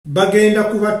bagenda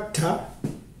kubatta,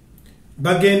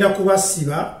 bagenda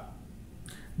kubasiba,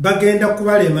 bagenda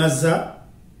kubalemaza,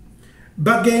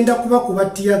 bagenda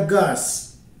kubakubatia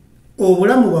gas.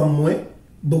 Obulamu bwammwe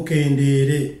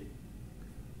bukendeere.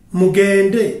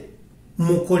 Mugende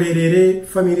mukolerere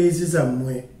families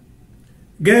zammwe.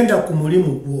 Genda ku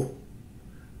mulimu gwo.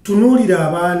 Tunuulira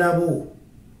abaana bo.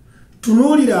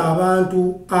 Tunuulira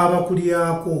abantu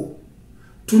abakulyako.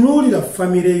 Tunuulira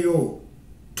famire yo.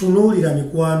 Tunuulira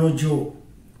mikwano gyo.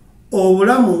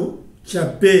 Obulamu kya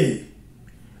bbeeyi.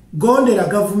 Gondera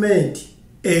gavumenti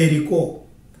eriko.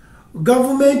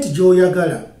 Gavumenti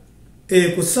gy'oyagala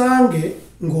ekusange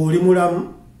ng'oli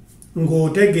mulamu,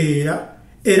 ng'otegeera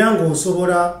era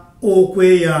ng'osobola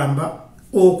okweyamba,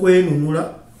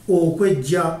 okwenunula,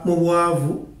 okwejja mu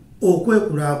bwavu,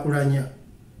 okwekulaakulanya.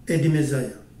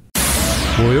 Edimezaya.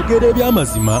 Oyogera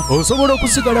eby'amazima osobola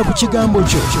okusigala ku kigambo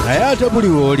kyo, naye ate buli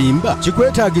lw'olimba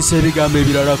kikwetaagisa ebigambo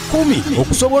ebirala 10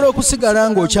 okusobola okusigala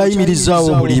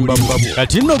ng'okyayimirizaawo obulimba bwabwo.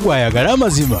 Kati nno gw'ayagala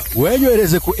amazima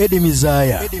wenywereze ku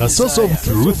Edimizaya, the source of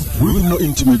truth with no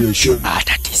intimidation.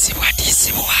 Atatisibwa.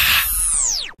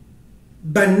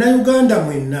 Bannayuganda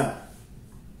mwenna,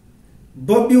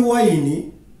 Bobi Wine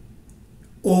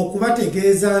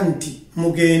okubategeeza nti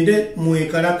mugende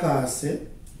mwekalakaase,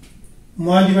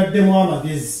 mwandibaddemu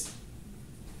amagezi.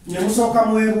 Ne musooka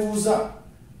mwebuuza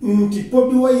nti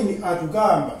Bobi Wine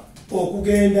atugamba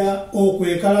okugenda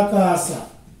okwekalakaasa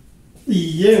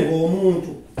ye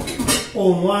ng'omuntu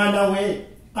omwana we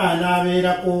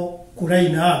anaabeerako ku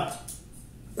line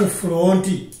ku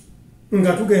fronti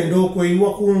nga tugenda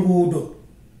okweyiwa ku nguudo.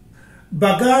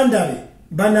 Baganda be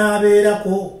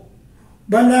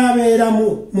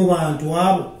banaabeeramu mu bantu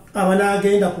abo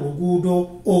abanaagenda ku luguudo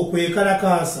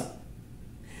okwekalakaasa.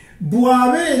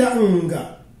 Bw'abeera nga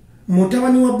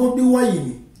mutabani wa Bobi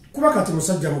Wine, kuba kati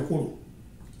musajja mukulu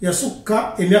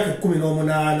yasukka emyaka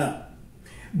 18,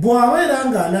 bw'abeera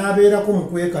nga anaabeerako mu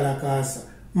kwekalakaasa,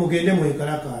 mugende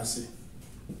mwekalakaase.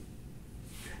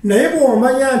 Naye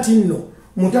bw'omanya nti nno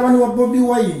mutabani wa Bobi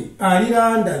Wine ali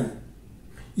London,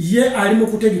 ye ali mu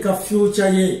kutegeka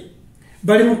future ye,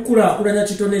 bali mu kukulaakulanya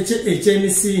kitone kye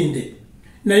eky'emisinde,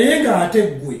 naye ng'ate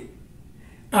ggwe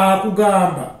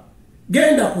akugamba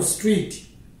genda ku street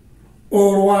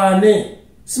olwane,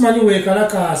 simanyi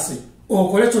weekalakaase,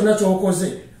 okole kyonna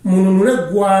ky'okoze, mununule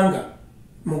eggwanga.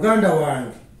 Muganda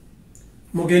wange,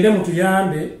 mugende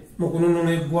mutuyambe mu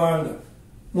kununula eggwanga,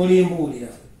 mulimbuulira.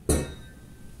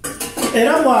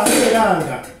 Era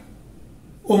bw'abeeranga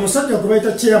omusajja gwe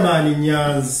bayita chairman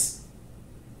Nyanzi,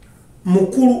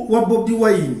 mukulu wa Bobi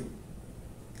Wine,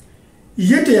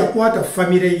 ye teyakwata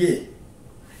famire ye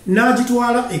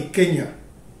n'agitwala e Kenya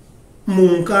mu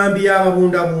nkambi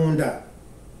y'ababundabunda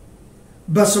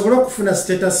basobole okufuna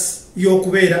status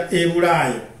y'okubeera e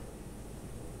Bulaaya.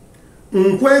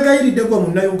 Nkwegayiridde gwe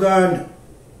munnayuganda,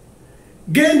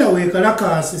 genda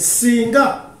weekalakaase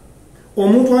singa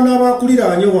omuntu anaaba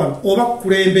akuliraanye wano oba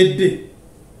kukulembedde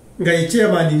nga ye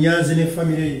chairman Nyanzi ne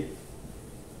famire ye.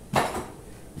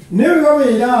 Naye bwe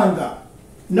babeeranga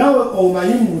nawe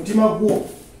omanyi mu mutima gwo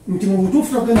nti mu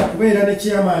butuufu togenda kubeera ne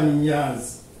chairman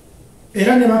Nyanzi,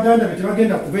 era ne baganda be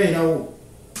tebagenda kubeerawo,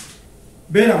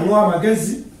 beeramu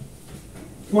amagezi,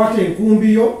 kwata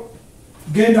enkumbi yo,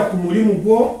 genda ku mulimu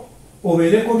gwo,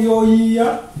 obeereko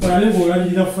by'oyiiya, olabe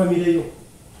ng'olalirira famire yo.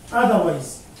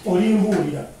 Otherwise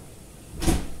olimbuulira.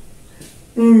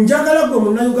 Njagala gwe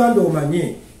munnayuganda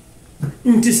omanye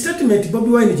nti statement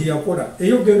Bobi Wine gye yakola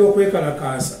ey'okugenda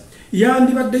okwekalakaasa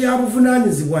yandibadde ya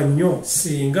buvunaanyizibwa nnyo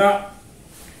singa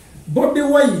Bobi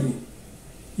Wine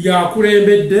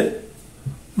yakulembedde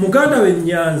muganda we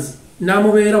Nyanzi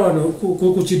n'amubeera wano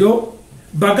ku kido,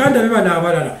 baganda be bano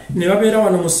abalala ne babeera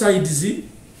wano mu sides,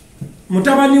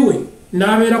 mutabani we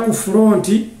n'abeera ku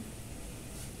fronti,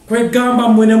 kwegamba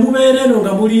mmwe ne mubeera eno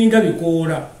nga mulinga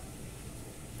bikoola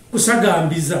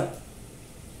kusagambiza.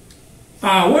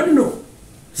 Awo nno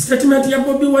statement ya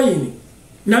Bobi Wine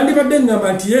nandibadde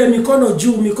ngamba nti ye mikono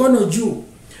juu.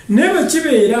 Naye bwe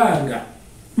kibeeranga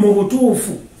mu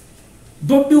butuufu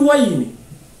Bobi Wine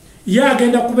ye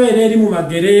agenda kubeera eri mu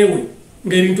magereewe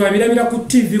ng'ebintu abirabira ku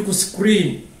TV ku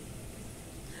screen,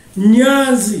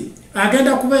 Nyanzi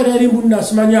agenda kubeera eri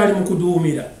munnasimanyi ali mu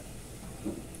kuduumira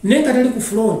naye nga tali ku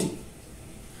fronti,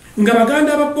 nga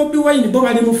baganda ba Bobi Wine bo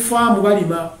bali mu faamu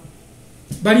balima,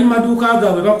 bali mu maduuka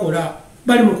gaabwe bakola,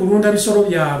 bali mu kulunda bisolo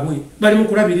byabwe, bali mu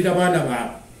kulabirira baana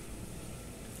baabwe.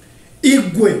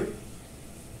 Igwe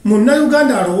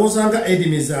munnayuganda alowoozanga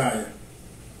Edimizaya,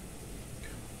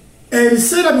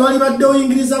 ebiseera byewali badde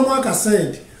oyingirizamu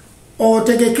akasente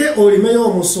otegeke olimeyo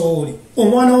omusooli,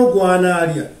 omwana wo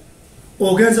gwanaalya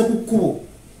ogenze ku kkubo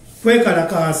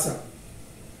kwekalakaasa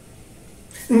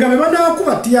nga bwe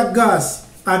banaakuba tiya gaasi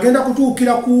agenda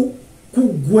kutuukira ku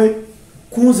gwe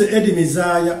kunze Edi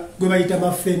Mizaaya gwe bayita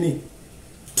Mafeni.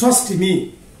 Trust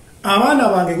me, abaana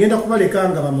bange ngenda kubaleka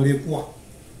nga bamulekwa.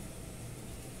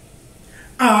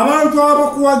 Abantu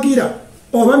abakuwagira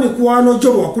oba mikwano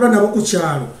gyo wakula nabo ku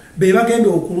kyalo be bagenda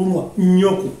okulumwa,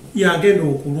 nnyoko yagenda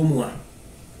okulumwa.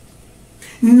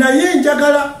 Naye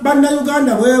njagala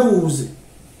bannayuganda bwebuuze,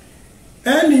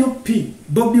 NUP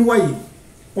Bobi Wine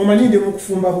omanyi ndi mu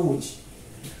kufumba buugi.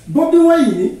 Bobi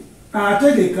Wine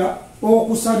ategeka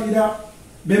okusabira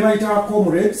be bayita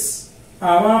comrades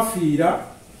abaafiira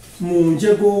mu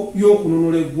njego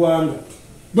y'okununula eggwanga.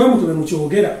 Bwe mutu be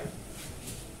mukyogera.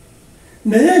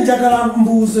 Naye njagala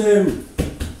mbuuzeemu,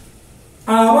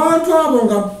 abantu abo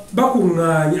nga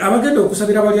bakuŋŋaanye abagenda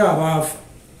okusabira bali abaafa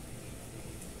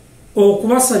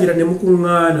okubasabira ne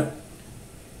mukuŋŋaana,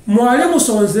 mwale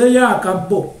musonzeeyo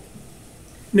akabbo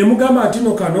ne mugamba ati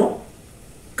no kano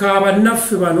ka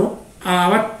bannaffe bano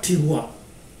abattibwa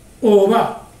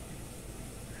oba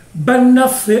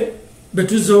bannaffe be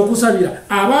tuzze okusabira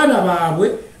abaana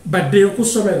baabwe baddeyo ku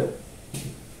ssomero.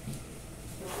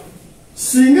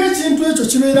 Singa ekintu ekyo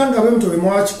kibeera nga bwe mutobe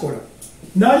mwakikola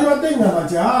naali badde ngamba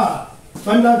nti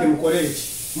bannange mukole eki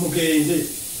mugende.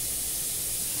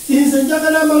 Nze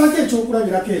njagala amalako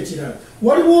ekyokulabirako ekirala.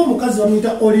 Waliwo omukazi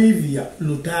bamuyita Olivia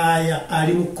Lutaaya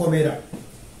ali mu kkomera.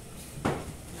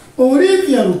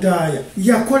 Olivia Lutaaya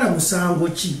yakola musango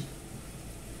ki?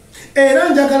 Era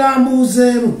njagala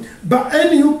mbuuzeemu ba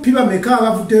NUP bameka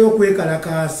abavuddeyo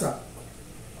okwekalakaasa.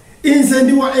 Nze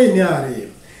ndi wa NRM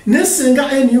ne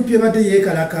singa NUP ebadde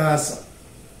yeekalakaasa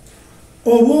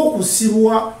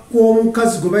olw'okusibwa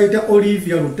kw'omukazi gwe bayita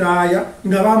Olivia Lutaaya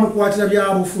nga bamukwatira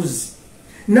byabufuzi,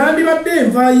 nandibadde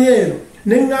envaayo eno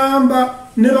ne ŋŋamba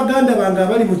ne baganda bange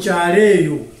abali mu kyalo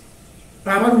eyo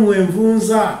abali mu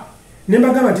envunza ne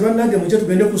mbagamba nti bannange mujje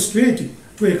tugende ku street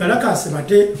twekalakaase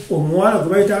bate omuwala gwe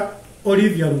bayita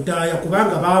Olivia Lutaaya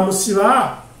kubanga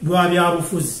baamusiba lwa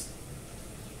byabufuzi.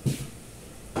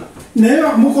 Naye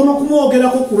mukoma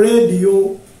kumwogerako ku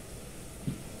rediyo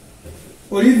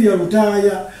Olivia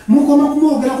Lutaaya, mukoma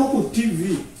kumwogerako ku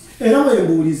TV, era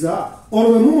wembuuliza olwo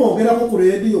bwe mumwogerako ku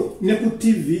rediyo ne ku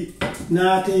TV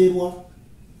n'ateebwa.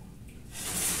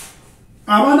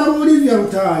 Abaana ba Olivia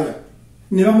Lutaaya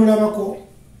ne bamulabako.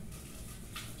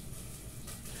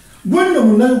 Gwe nno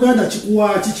munnayuganda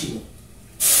kikuwaaki kino?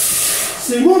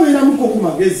 Singa obeeramuko ku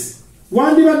magezi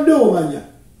wandibadde omanya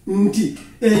nti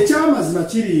ekyamazima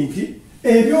kiri nti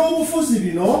ebyobufuzi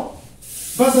bino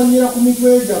bazanyira ku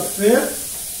mitwe gyaffe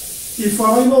ife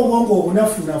abalina obwongo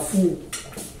obunafunafu.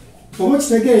 Oba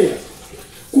kitegeera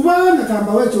kubanga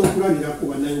kambawo ekyokulabirako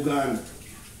bannayuganda.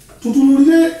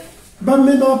 Tutunulire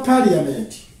bammemba wa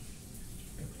paliamenti.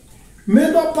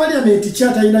 Memba wa paliamenti ki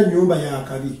atalina nnyumba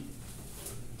yakabi?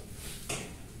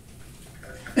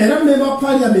 Era memba wa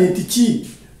paliamenti ki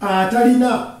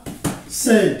atalina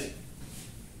sente?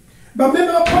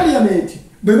 Bammemba wa paliamenti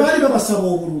bwe baali babasaba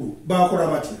obululu bakola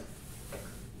batya?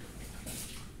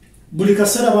 Buli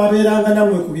kaseera babeeranga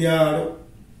namwe ku byalo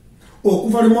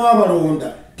okuva limu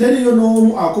abalonda teriyo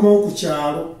n'omu akomawo ku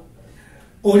kyalo.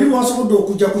 Oli bwasobodde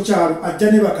okujja ku kyalo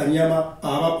ajja ne bakanyama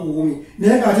abakuumi,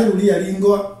 naye ng'ate luli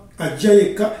yalinga ajja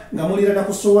yekka nga mulirana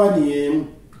ku sowaani emu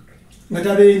nga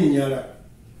tabeenyinyala.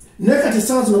 Naye kati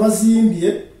essaawa zino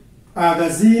bazimbye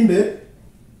agazimbe,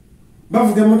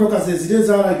 bavuga emmotoka ze ziri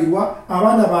ezaalagirwa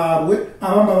abaana baabwe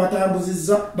abamu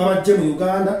babatambuzizza babajje mu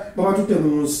Uganda babatutte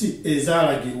mu nsi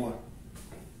ezaalagirwa.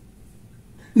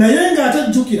 Naye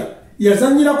ng'ate jjukira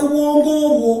yazannyira ku bwongo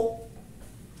obwo.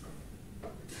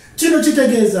 Kino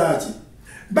kitegeeza ki?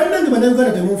 Bannange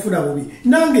bannayuganda temunfuna bubi.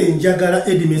 Nange njagala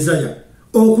Edi Mizaaya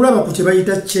okulaba ku kye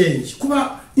bayita change.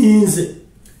 Kuba nze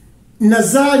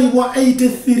nazaalibwa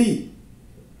 83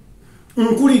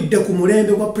 nkulidde ku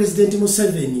mulembe gwa President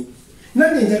Museveni.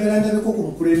 Nange njagala ndabeko ku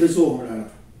mukulembeze omulala.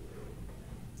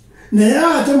 Naye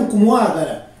ate mu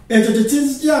kumwagala ekyo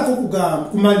tekinzijjaako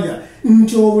kumanya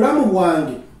nti obulamu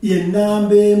bwange ye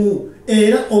nnamba emu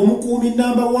era omukuumi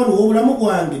namba 1 w'obulamu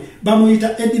bwange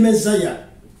bamuyita Edi Mizaaya.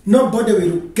 Nobody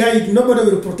will guide, nobody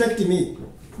will protect me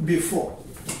before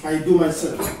I do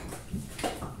myself.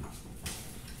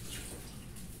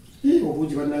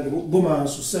 Obuugi bannange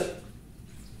bumansuse.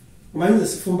 Omanyize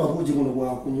sifumba buugi buno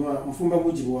bwakunywa, nfumba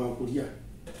buugi bwakulya.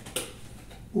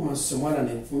 Bumansuse mwana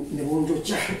ne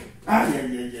bunjokya.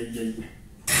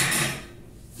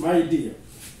 My dear.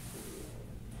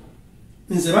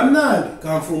 Nze bannange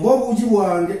kanfumba obuugi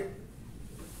bwange.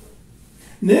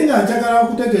 Naye nga njagala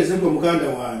nkutegeeze gwe muganda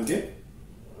wange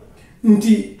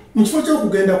nti mu kifo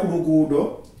ky'okugenda ku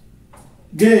luguudo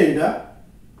genda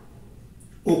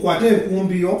okwate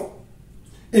enkumbi yo.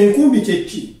 Enkumbi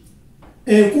kyeki?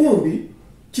 Enkumbi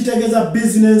kitegeeza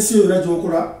bizinensi yo yonna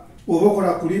gy'okola, oba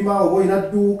okola kulima, oba olina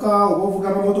dduuka, oba ovuga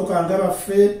amamotoka nga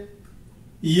baffe.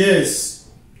 Yes,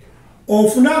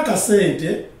 ofuna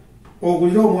akasente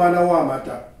ogulira omwana wo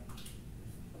amata.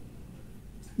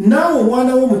 Naawe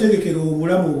omwana wo omutegekera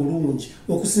obulamu obulungi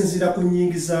okusinziira ku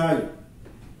nnyingi zaayo.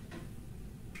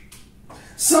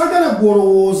 Saagala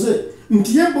gw'olowooze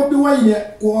nti ye Bobi Wine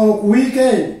ku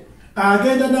weekend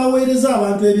agenda n'aweereza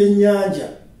abantu ebyennyanja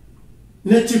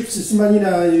ne chips simanyi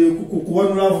ku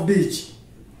One Love Beach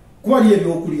kuba li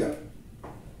ebyokulya.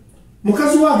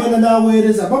 Mukazi we agenda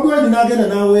n'aweereza, Bobi Wine n'agenda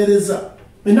n'aweereza.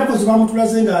 Ennaku ze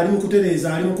bamutulaze ng'ali mu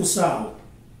kutereeza, ali mu kusaawa.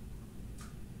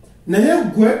 Naye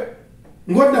gwe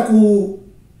ng'odda ku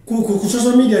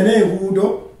social media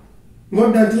n'enguudo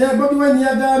ng'odda nti Bobi Wine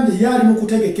yagambye ye ali mu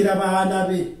kutegekera baana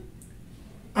be.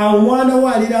 Awo omwana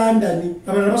we ali London,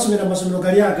 abalala basomera mu masomero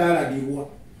gali agaalagirwa.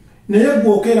 Naye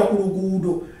gwokeera ku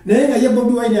luguudo. Naye nga ye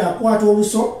Bobi Wine akwata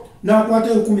oluso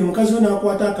n'akwata enkumi, mukazi we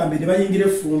n'akwata akambe ne bayingira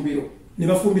effumbiro ne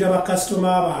bafumbira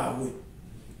bakasitoma baabwe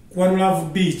ku One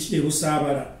Love Beach e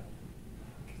Busaabala.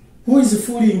 Who is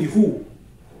fooling who?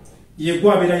 Ye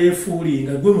gwe abeera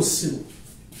yeefuulinga, gwe musiru.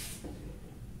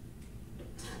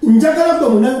 Njagala gwe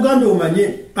Munnayuganda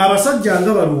omanye abasajja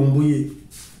nga balumbuye.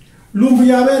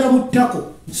 Lumbuye abeera mu ttako,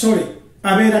 sorry,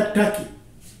 abeera ttaki.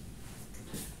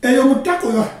 Eyo mu ttako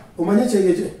omanye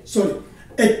kyegekye, sorry,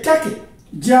 ettake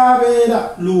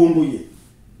gy'abeera lumbuye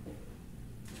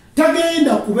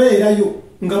tagenda kubeerayo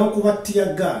nga bakuba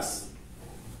tear gas.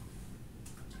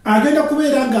 Agenda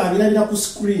kubeera ng'abirabira ku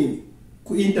screen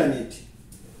ku internet.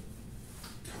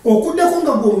 Okuddeko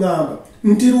nga gw'oŋŋamba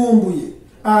nti lumbuye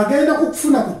agenda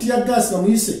kukufuna ku tear gas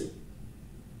bamuyise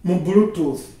mu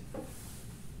Bluetooth.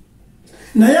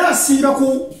 Naye asiira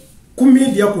ku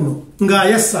media kuno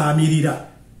ng'ayasaamirira.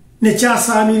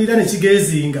 Nekyasaamirira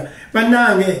nekigezinga.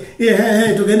 Bannange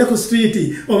tugende ku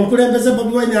street, omukulembeze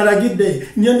Bobi Wine alagidde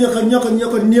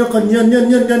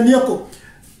nyoko.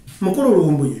 Mukulu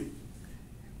lumbuye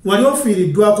wali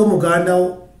ofiiriddwako muganda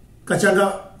wo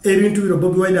kakyanga ebintu bino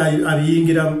Bobi Wine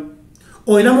abiyingiramu.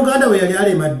 Olina muganda we yali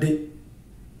alemadde,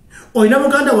 olina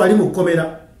muganda we ali mu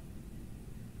kkomera.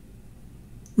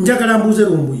 Njagala mbuuze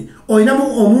lumbuye, olina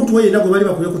omuntu we yenna gwe bali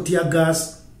bakube ku tear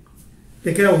gas.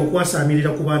 Lekera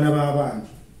okwasaamirira ku baana b'abantu.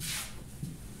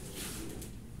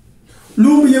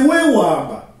 Lumbuye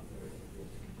weewamba.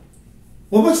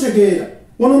 Oba kitegeera,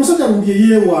 wano omusajja lumbuye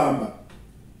yeewamba.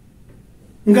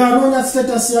 Ng'anoonya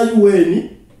status ya UN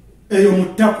eyo mu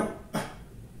ttako.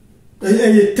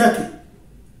 Eyo ettake.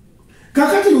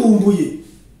 Kakati lumbuye,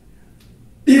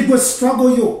 igwe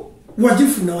struggle yo,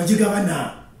 wagifuna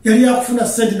wagigabana. Yali yakufuna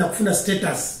sente na kufuna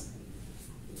status.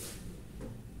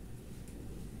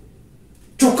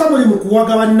 Kyokka muli mu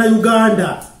kuwaga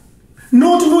Bannayuganda.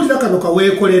 N'otunuulira kano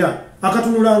kaweekolera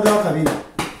akatunula ng'akabina.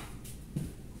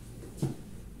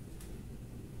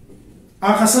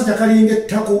 Akasajja kalinga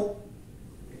ettako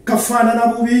kafaanana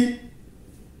bubi.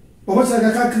 Oba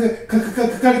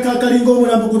kalinga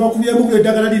omulambo gwe bakubyemu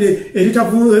eddagala lire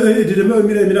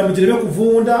emirambo gireme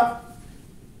kuvunda.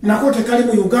 Nako tekali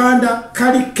mu Uganda,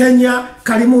 kali Kenya,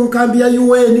 kali mu nkambi ya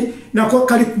UN, nako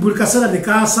kali buli kaseera ne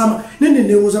kaasama. Nene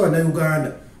neebuuza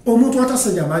Bannayuganda, omuntu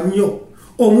atasenya mannyo,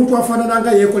 omuntu afaanana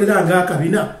nga yeekolera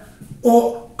ng'akabina,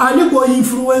 ani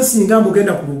gwoinfluencinga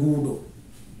mugenda ku luguudo?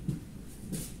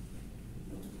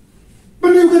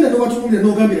 Bannayuganda ne batunuulira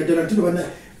n'ogambira ddala nti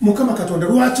Mukama Katonda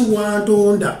lwaki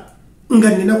wantonda nga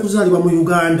nina kuzaalibwa mu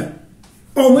Uganda?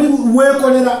 Omuli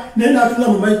weekolera naye n'atula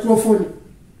mu microphone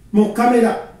mu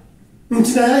kamera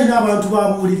nti naye alina abantu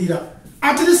babuulirira.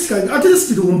 At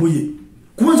least lumbuye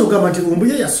kubanza ogamba nti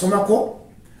lumbuye yasomako.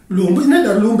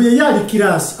 Nedda lumbuye yali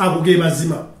kirasi ago ge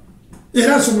mazima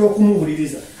era nsobola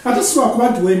okumuwuliriza. Ate si lwakuba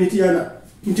nti weemityana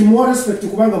nti muwa respect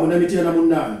kubanga munamityana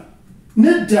munnange.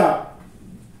 Nedda,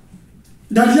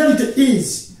 the reality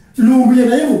is lumbuye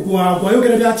naye mugwagwa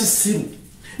ayogera bya kisiru.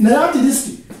 Naye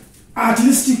at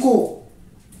least ko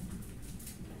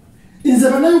nze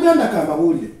Bannayuganda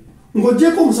kambabuulire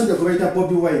ng'oggyeko omusajja gwe bayita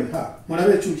Bobi Wine.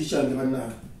 Mulabe ekyuki kyange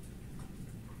bannange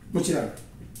mukiraba.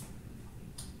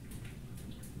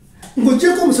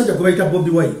 Ng'oggyeko omusajja gwe bayita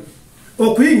Bobi Wine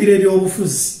okuyingira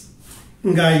ebyobufuzi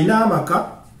ng'alina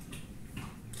amaka,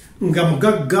 nga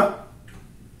mugagga,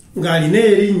 ng'alina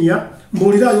erinnya,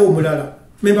 mbuulirayo omulala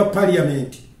member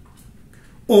parliament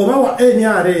oba wa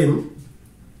NRM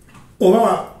oba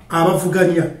wa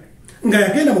abavuganya nga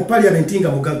yagenda mu parliament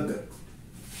nga mugagga.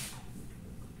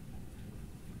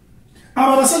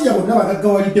 Abo abasajja bonna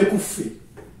bagaggawalidde ku ffe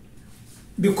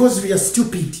because we are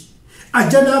stupid.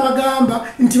 ajja n'abagamba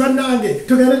nti bannange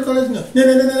tugende tukolezina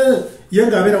ye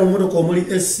ng'abeera mu motoka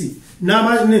omuli SC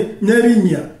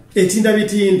n'ebinnya etinda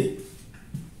bitinde.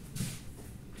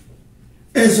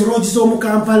 Ezo loogi z'omu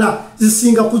Kampala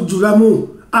zisinga kujjulamu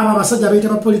abo abasajja bayita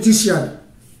bapolitician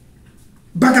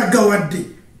bagaggawadde.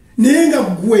 Naye nga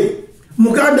ggwe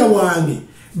muganda wange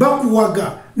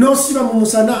bakuwaga n'osiba mu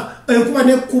musana enkuba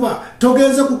n'ekkuba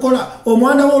togenze kukola,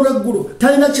 omwana we olw'eggulu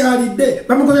talina kyalidde,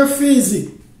 bamugobya fiizi,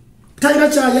 talina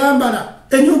kyayambala,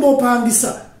 ennyumba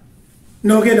opangisa,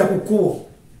 n'ogenda ku kkubo.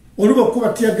 Oluba okkuba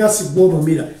tiyagasi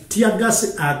gw'omumira, tiyagasi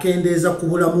akendeeza ku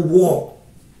bulamu bwo.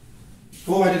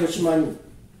 Obadde tokimanyi.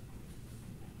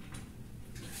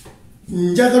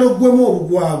 Njagala oggwemu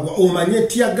obugwagwa omanye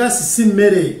tiyagasi si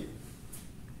mmere.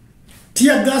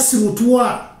 Tiyagasi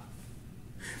lutwa.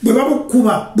 Bwe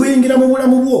babukuba buyingira mu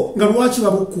bulamu bwo nga lwaki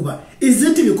babukuba? Is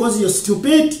it because you're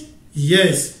stupid?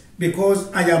 Yes, because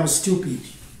I am stupid.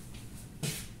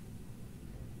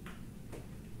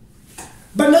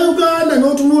 Bannayuganda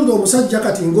n'otunuulira omusajja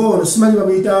kati ng'ono simanyi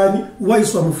bamuyitaani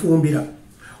Waiswa Mufumbira.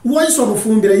 Waiswa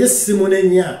Mufumbira ye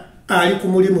simunenya ali ku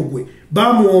mulimu gwe.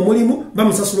 Bamuwa omulimu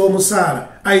bamusasula omusaala.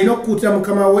 Alina okukuutira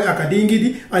mukama we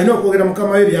akadingidi, alina okwogera mukama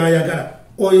we by'ayagala.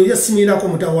 Oyo ye simirako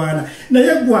mutawaana.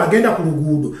 Naye gwe agenda ku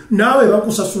luguudo naawe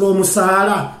bakusasula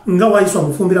omusaala nga Waiswa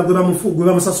Mufumbira gwe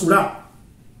bamusasula.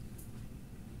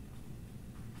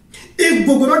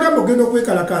 Igwe gwe bagamba ogenda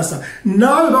okwekalakaasa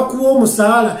naawe bakuwa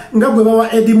omusaala nga gwe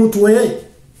bawa Edi Mutwe.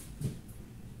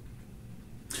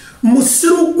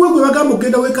 Musiru gwe gwe bagamba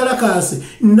ogenda wekalakaase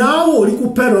naawe oli ku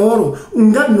peroro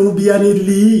nga Nubian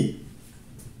Lee.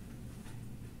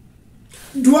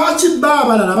 Lwaki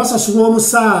baabalala basasula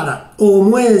omusaala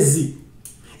omwezi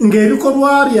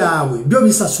ng'ebikolwa byabwe byo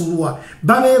bisasulwa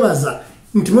babeebaza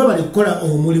nti mwebale kukola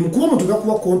omulimu kuba omuntu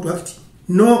gakuba contract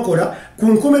n'okola ku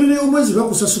nkomerero y'omwezi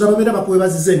bakusasula babeera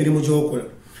bakwebaziza emirimu gy'okola.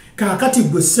 Kaakati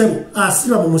gwe ssebo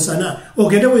asiba mu musana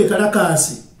ogende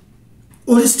weekalakaasi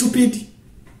oli stupid.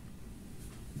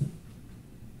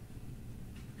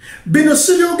 Bino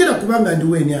sibyogera kubanga ndi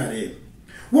wenyaleero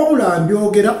wabula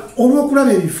mbyogera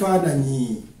olw'okulaba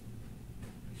ebifaananyi.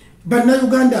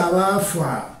 Bannayuganda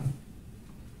abaafa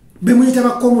bemuyita ba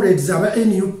comrades aba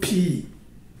NUP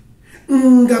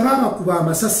nga babakuba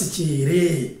amasasi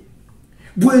kyere.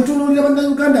 Bwe ntunuulira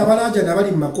bannayuganda abalaajana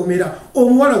abali mu makomera,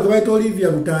 omuwala gwe bayita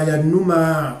Olivia Lutaaya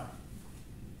nnuma.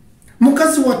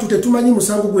 Mukazi wattu tetumanyi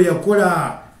musango gwe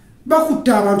yakola.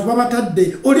 Bakutta abantu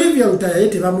babatadde, Olivia Lutaaya ye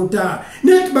tebamuta.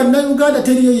 Naye bannayuganda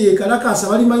teriyo yeekalakaasa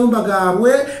bali mayumba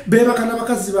gaabwe, beebaka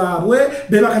n'abakazi baabwe,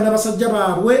 beebaka n'abasajja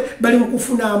baabwe, bali mu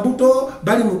kufuna mbuto,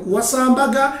 bali mu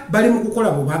kuwasambaga, bali mu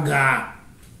kukola bubaga.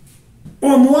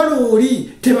 Omuwala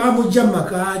oli tebamujja mu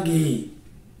maka ge.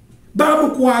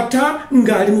 Bamukwata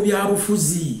ng'ali mu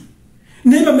byabufuzi.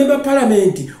 Naye bamemba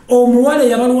palamenti omuwala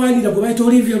yabalwanira gwe bayita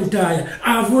Olivia Lutaaya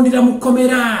avundira mu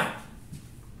kkomera.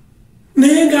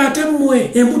 Naye ng'ate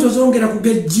mmwe embuto zongera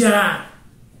kugejja.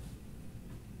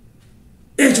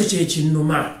 Ekyo kye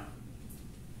kinnuma.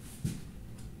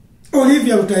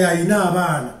 Olivia Lutaaya alina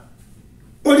abaana.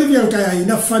 Olivia Lutaaya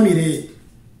alina famire.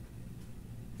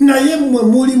 Naye mmwe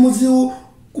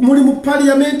muli mu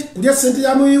parliament kulya ssente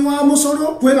ya muyi wa musolo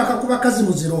kwebaka ku bakazi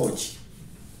muzirooki.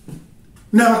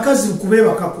 N'abakazi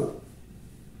kubeebakako.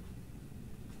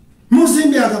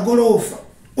 Muzimbye akagoloofa.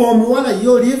 Omuwala ye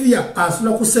Olivia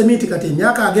asula ku semiti kati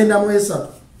emyaka agenda mu 3.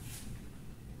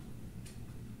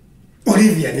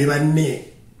 Olivia ne banne.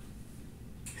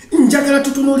 Njagala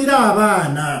tutunuulira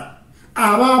abaana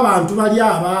ab'abantu bali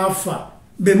abaafa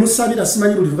be musabira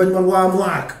simanyi buli luvannyuma lwa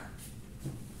mwaka.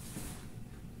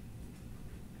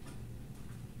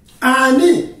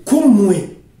 Ani kummwe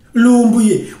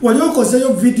lumbuye wali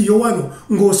okozeyo video wano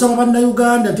ng'osaba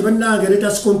bannayuganda nti bannange let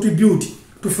us contribute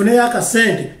tufuneyo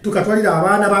akasente tukatwalira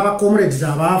abaana baba comrades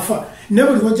abaafa. Ne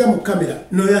buli wajja mu kamera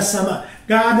noyasama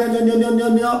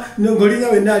ng'olinga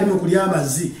wenna ali mu kulya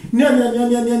amazzi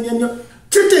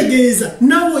kitegeeza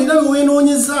nawe era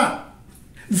wenoonyeza.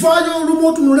 Vaayo olumu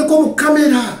otunuleko mu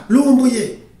kamera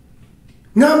lumbuye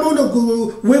ngamba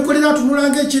ono weekolera atunula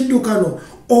ng'ekiddukano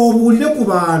obuulire ku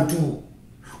bantu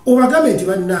obagambe nti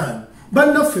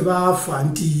bannaffe baafa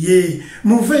nti ye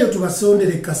muveeyo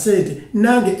tubasondere kasente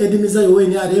nange edimizayo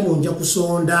wenyaleemu nja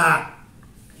kusonda.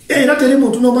 Era teri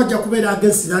muntu n'omu ajja kubeera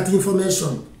against that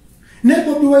information. Ne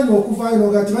Bobi Wine okuvaayo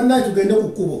noga nti bannaye tugende ku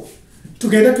kkubo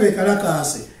tugende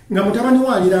twekalakaase nga mutabani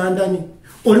wa alirandani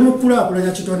oli mu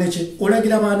kulaakulanya kitone kye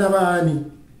olagira baana baani.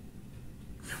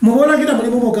 Muba olagira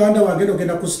mulimu muganda wange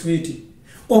nogenda ku street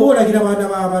oba olagira baana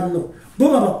ba banno bo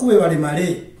babakube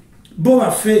balemale bo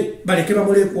baffe baleke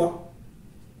bamulekwa.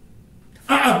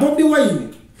 Bobi Wine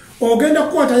ogenda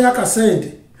kukwatayo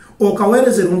akasente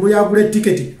okaweereze lumbu yagula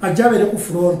tiketi ajabere ku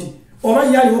front oba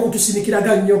yali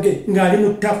okutusinikiraga nnyoge ngali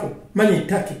mu ttako mani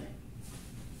ettake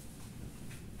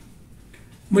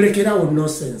mulekerawo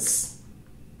nonsense.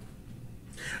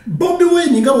 Bobi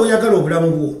Wine nga bw'oyagala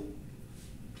obulamu bwo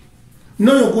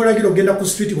n'oyo gw'olagira ogenda ku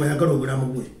street bw'oyagala obulamu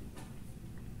bwe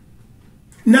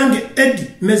nange Eddie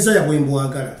Mezaya bwe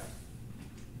mbwagala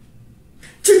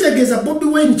kitegeeza Bobi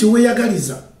Wine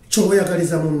kyeweeyagaliza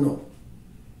ky'oweeyagaliza munno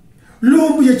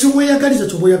lumbu ye kyeweeyagaliza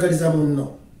ky'oweeyagaliza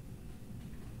munno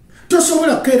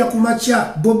tosobola kukeera ku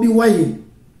makya Bobi Wine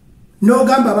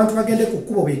n'ogamba abantu bagende ku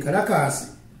kkubo beekalakaasi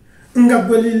nga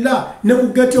gwe lilla ne ku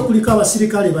geeti okuliko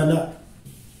abasirikale bana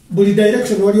buli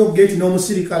direction waliyo geeti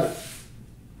n'omusirikale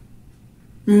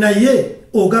naye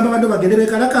ogamba abantu bagende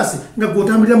beekalakaasi nga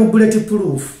gw'otambulira mu bullet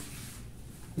proof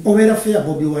obeera fair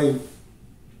Bobi Wine.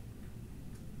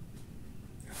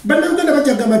 Bannayuganda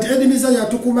bajja kugamba nti Eddie Mezaya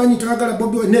tukumanyi twagala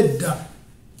Bobi Wine nedda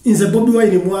nze Bobi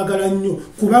Wine mwagala nnyo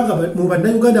kubanga mu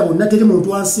bannayuganda bonna teri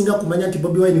muntu ansinga kumanya nti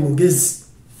Bobi Wine mugezi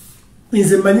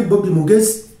nze mmanyi Bobi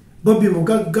mugezi Bobi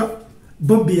mugagga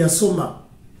Bobi yasoma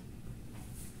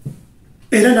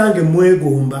era nange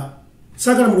mwegomba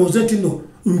sagala mulowooze nti no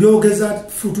ndyogeza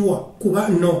futuwa kuba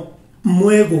no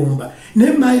mwegomba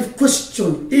naye my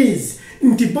question is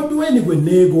nti Bobi Wine gwe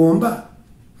neegomba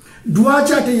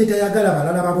lwaki ate ye tayagala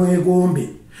balala bamwegombe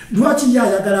lwaki ye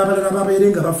ayagala abalala babeere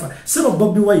nga bafa sebo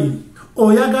Bobi Wine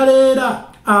oyagala era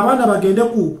abaana bagende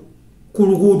ku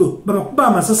luguudo babakuba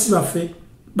amasasi baffe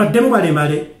baddemu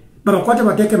balemale babakwate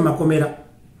bateeke mu makomera.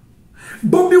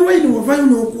 Bobi Wine wavayo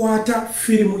n'okwata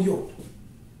firimu yo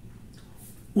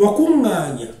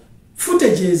wakuŋŋaanya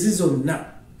footage ezi zonna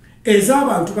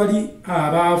ez'abantu bali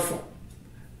abaafa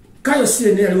kayo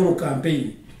sirene yaliwo mu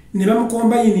campaign ne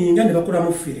bamukombayininga ne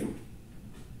bakolamu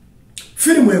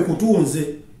firimu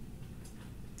ekutunze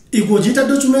igogiyita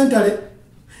documentary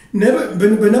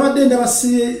bwe nabadde ndaba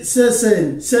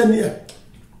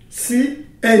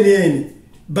CNN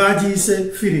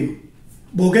bagiyise firimu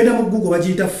bw'ogenda mu Google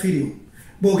bagiyita firimu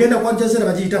bw'ogenda ku Al Jazeera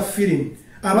bagiyita firimu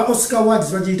aba Oscar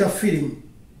Awards bagiyita firimu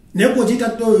naye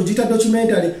gw'ogiyita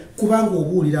documentary kubanga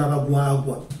obuulira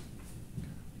abagwagwa.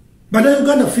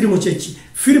 Bannayuganda firimu kyeki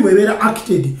firimu ebeera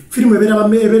acted firimu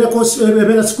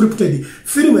ebeera scripted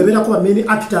firimu ebeerako ba main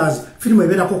actors firimu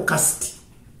ebeerako cast.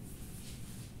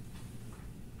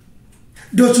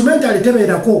 Documentary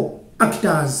tebeerako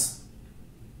actors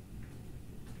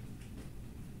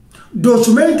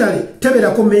documentary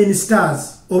tebeerako main stars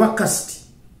oba cast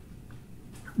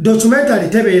documentary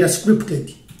tebeera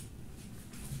scripted.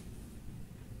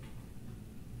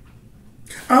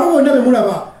 Abo bonna be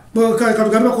mulaba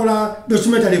katugambe bakola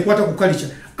documentary ekwata ku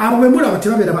culture abo be mulaba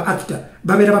tebabeera ba actor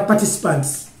babeera ba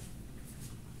participants.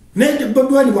 Naye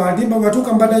Bobi Wine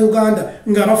bwatuuka mu Bannayuganda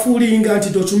nga bafuulinga nti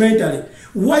documentary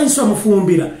wayiswa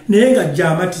mufumbira naye nga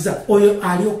gyamatiza oyo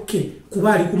ali okke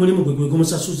kuba ali ku mulimu gwe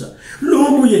gumusasuza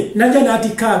lumbu ye najja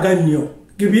n'atikaaga nnyo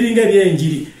biringa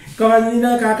ebyenjiri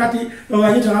kawanyina kakati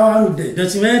owanyitawawanudde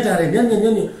documentary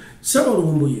nyanyanyanya saba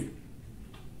lumbu ye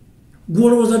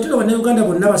gwolowooza nti Bannayuganda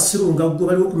bonna basiru nga gwe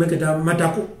baliwo okumeketa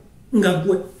matako nga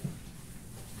gwe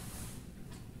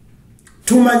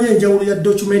tumanye enjawulo ya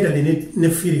documentary ne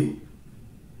firimu.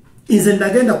 Nze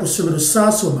nagenda ku ssomero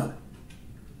saasoma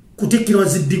kutikkirwa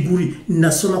ziddiguli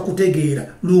nasoma kutegeera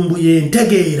lumbu ye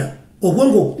ntegeera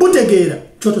obwongo butegeera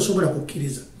kyotosobola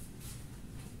kukkiriza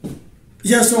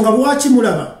yensonga lwaki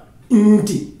mulaba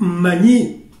nti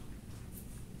mmanyi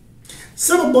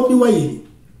saba Bobi Wine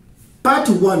part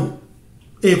 1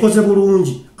 ekoze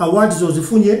bulungi awards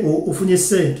ozifunye ofunye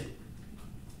sente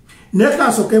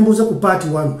nekasooka embuuze ku part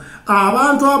 1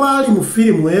 abantu abaali mu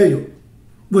firimu eyo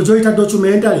bwe gyoyita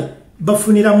documentary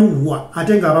bafuniramu wa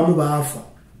ate nga abamu baafa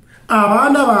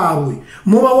abaana baabwe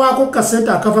mubawaako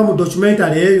kasente akava mu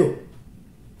documentary eyo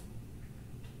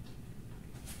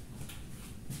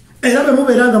era bwe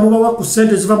mubeera nga mubawa ku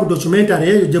sente ziva mu documentary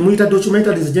eyo gye muyita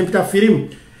documentary zegyempita firimu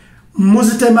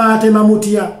muzitemaatema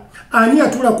mutya ani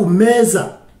atula ku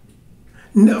mmeeza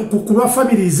ku lwa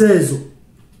families ezo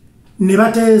ne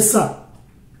bateesa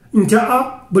nti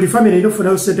buli family erina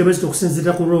okufunayo sente bwezita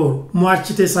okusinzira ku roolo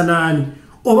mwakiteesa naani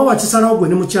oba wakisalawo gwe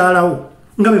ne mukyalawo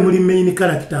nga bwe muli main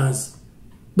characters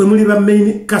bwe muli ba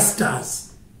main casters.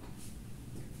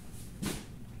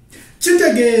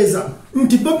 Kitegeeza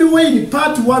nti Bobi Wine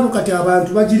part 1 kati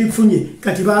abantu bagirifunye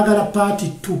kati baagala part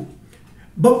 2.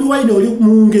 Bobi Wine oli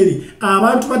mu ngeri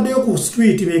abantu baddeyo ku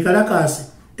street beekalakaasi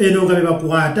eno nga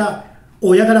bebakwata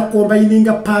oyagala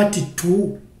kombayininga part 2.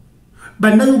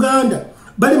 Bannayuganda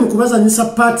bali mu kubazanyisa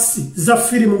parts za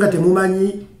firimu nga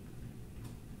temumanyi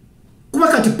kuba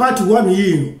kati part 1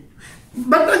 yino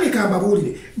bannange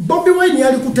kambabuulire Bobi Wine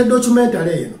yali kutte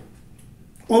documentary eno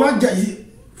oba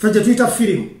fe gye tuyita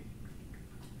firimu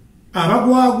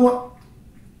abagwagwa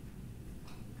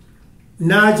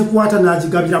n'agikwata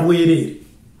n'agigabira bwereere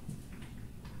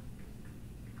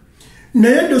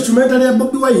naye documentary ya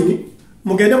Bobi Wine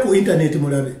mugende ku internet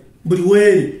mulabe buli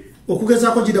weeri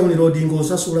okugezaako gidownloading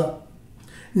osasula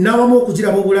n'awamu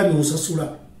okugiraba obulabi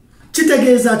osasula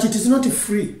kitegeeza ki it is not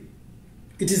free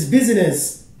it is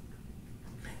business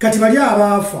kati bali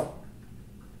abaafa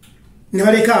ne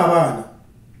baleka abaana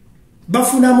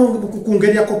bafunamu ku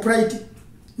ngeri ya copyright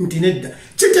nti nedda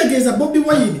kitegeeza Bobi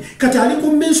Wine kati ali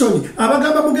ku mission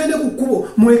abagamba mugende ku kkubo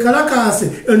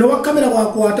mwekalakaase eno wa kamera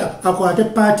bwakwata akwate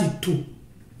party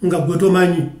 2 nga gwe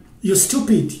tomanyi you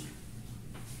stupid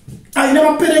ayina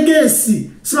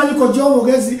baperegesi simanyi kojja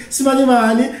omugezi simanyi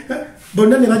maani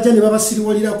bonna ne bajja ne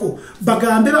babasiriwalirako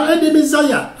bagambe ba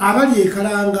edemizaya abali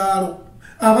ekalangaalo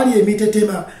abali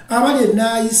emitetema abali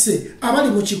enayise abali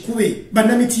mu kikube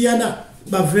bannamitiyana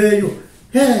baveeyo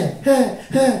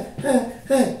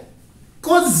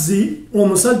kozi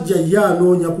omusajja ye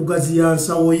anoonya kugaziya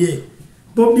nsawo ye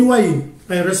Bobi Wine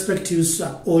I respect you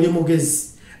sir oli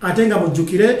mugezi ate nga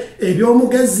mujjukire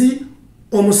ebyomugezi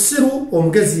omusiru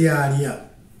omugezi yalya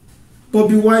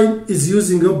Bobi Wine is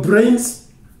using your brains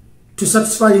to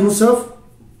satisfy himself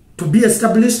to be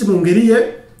established mu ngeri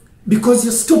ye because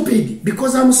you're stupid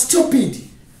because I'm stupid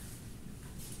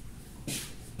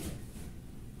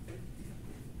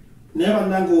never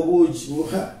nango obuugi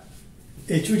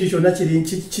ekyugi kyonna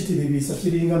kitiribisa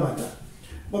kiringa mata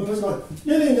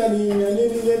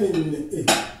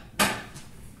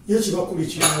yekibakuli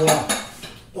kiwa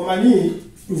omanyi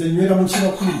nze nywera mu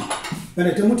kibakuli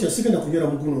bane temutya sigenda kunywera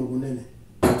mu guno ogunene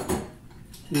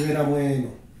nywera mweno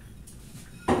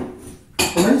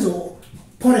omanyi zo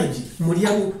porridge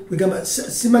mulyamu wegamba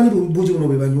simanyi buugi buno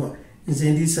bwe banywa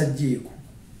nze ndiisa jjiiko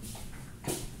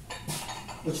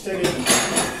okitegeera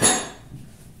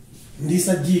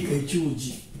ndiisa jjiiko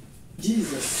ekyugi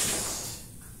Jesus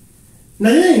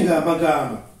naye nga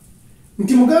bagamba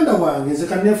nti muganda wange nze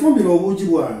kanefumbira obuugi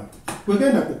bwange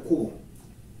wegenda ku kkubo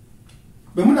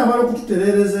bwe munamala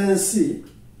okututereereza ensi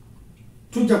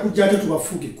tujja kujja ate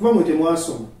tubafuge kuba mwe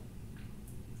temwasoma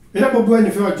era Bobi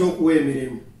Wine fe wajja okuwa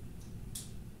emirimu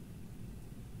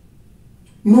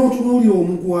n'otunuulira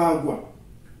omugwagwa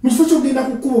mu kifo ky'ogenda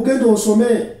ku kkubo genda osome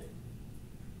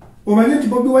omanye nti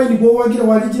Bobi Wine bw'owagira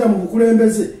waligira mu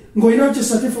bukulembeze ng'olina ki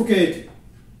certificate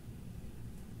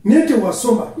naye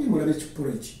tewasoma mulabe kipulo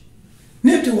eki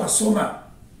naye tewasoma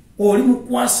oli mu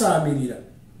kwasaamirira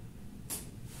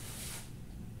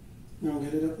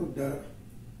nyongererako ddala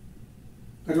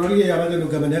kati waliyo yabagenda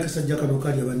ogamba naye akasajja kano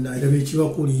kalya bannaye raba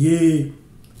ekibakuli ye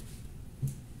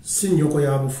si nnyoko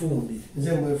ya bufumbi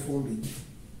nze mwefumbidde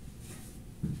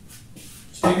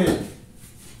kitegere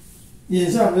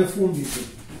yenze amwefumbidde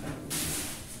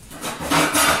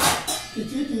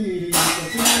kikitiriisa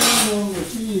kirinongo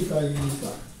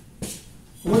kiyiikayiika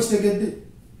oba kitegedde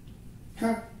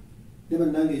ne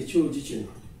bannange ekyogi kino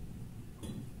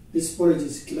this porridge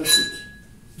is classic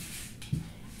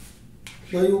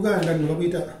wa Uganda nno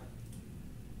babuyita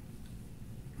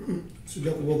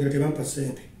sijja kuboogera tebampa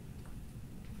ssente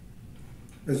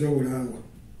ez'obulangwa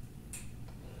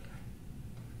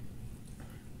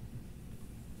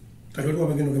kati waliwo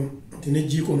abagenda nti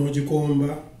n'ejjiiko n'ogikomba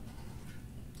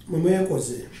mwe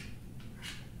mwekoze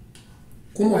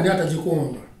kumwani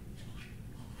atagikomba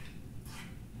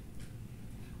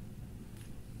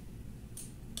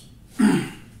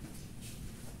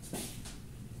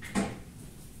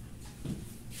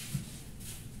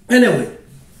anyway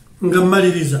nga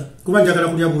mmaliriza kuba njagala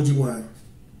kulya buugi bwange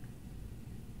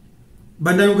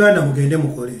bannayuganda mugende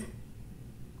mukole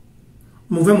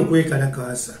muve mu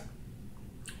kwekalakaasa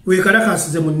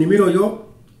weekalakaasize mu nnimiro yo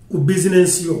ku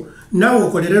bizinensi yo naawe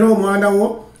okolerera omwana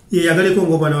wo yeyagaleko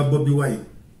ng'omwana wa Bobi Wine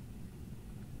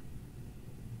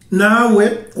naawe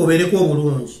obeereko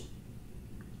obulungi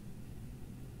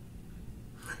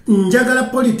njagala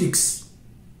politics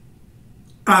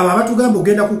abo abatugamba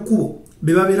ogenda ku kkubo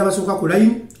be babeera basooka ku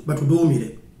line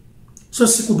batuduumire so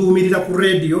si kuduumirira ku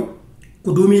radio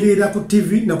kuduumirira ku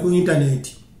TV na ku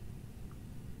internet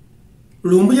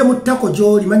lumbuye mu ttako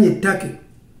gy'oli manya ettake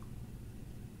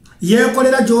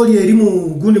yeekolera gy'oli eri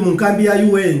mu gundi mu nkambi ya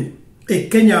UN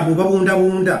Kenya abo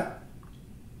babundabunda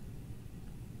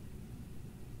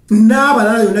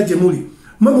n'abalala yonna gye muli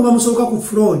mwe muba musooka ku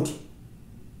front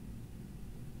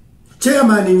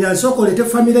chairman nyansi okolete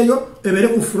famire yo ebeere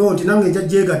ku front nange ejja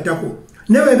gyegattako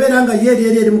newe ebeera nga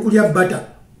yeeri mu kulya bata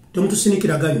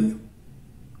temutusinikiraga nnyo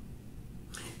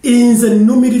nze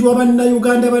nnumirirwa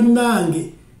bannayuganda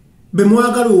bannange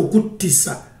bemwagala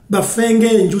okuttisa bafenge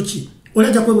enjuki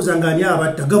olajja kwebuuza ani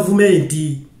abatta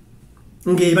gavumenti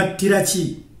ng'ebattira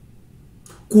ki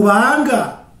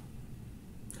kubanga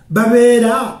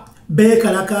babeera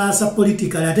beekalakaasa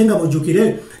politikali ate nga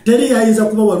mujjukire teri yayinza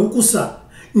kuba walukusa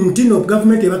nti no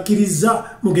gavumenti ebakkiriza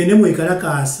mugende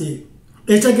mwekalakaase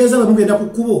ekitegeeza bwe mugenda ku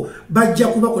kkubo bajja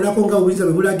kubakolako nga obuyinza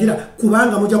bwe bulagira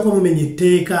kubanga mujja kuba mumenya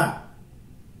etteeka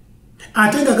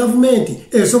ate nga gavumenti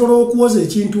esobola okuwoza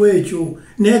ekintu ekyo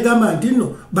negamba nti nno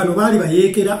bano baali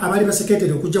bayeekera abaali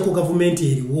baseketere okujja ku gavumenti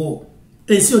eriwo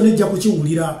ensi yonna ejja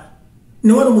kukiwulira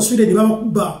ne wano mu Sweden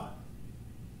babakuba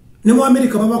ne mu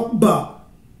Amerika babakuba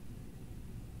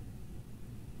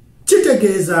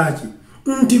kitegeeza ki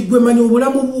nti gwe manya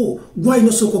obulamu bwo gwalina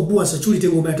osooka obuwasa kyulite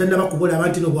ng'omala tannaba kubola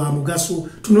abantu no bwa mugaso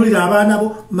tunulira abaana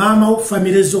bo maama wo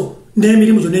famire zo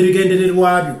n'emirimu gyo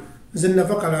n'ebigendererwabyo nze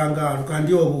nava kalangaalo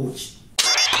kandi obuuki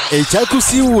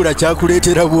ekyakusiiwuula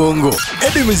kyakuleetera bwongo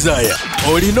Eddie Muzaya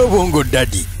olina obwongo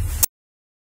dadi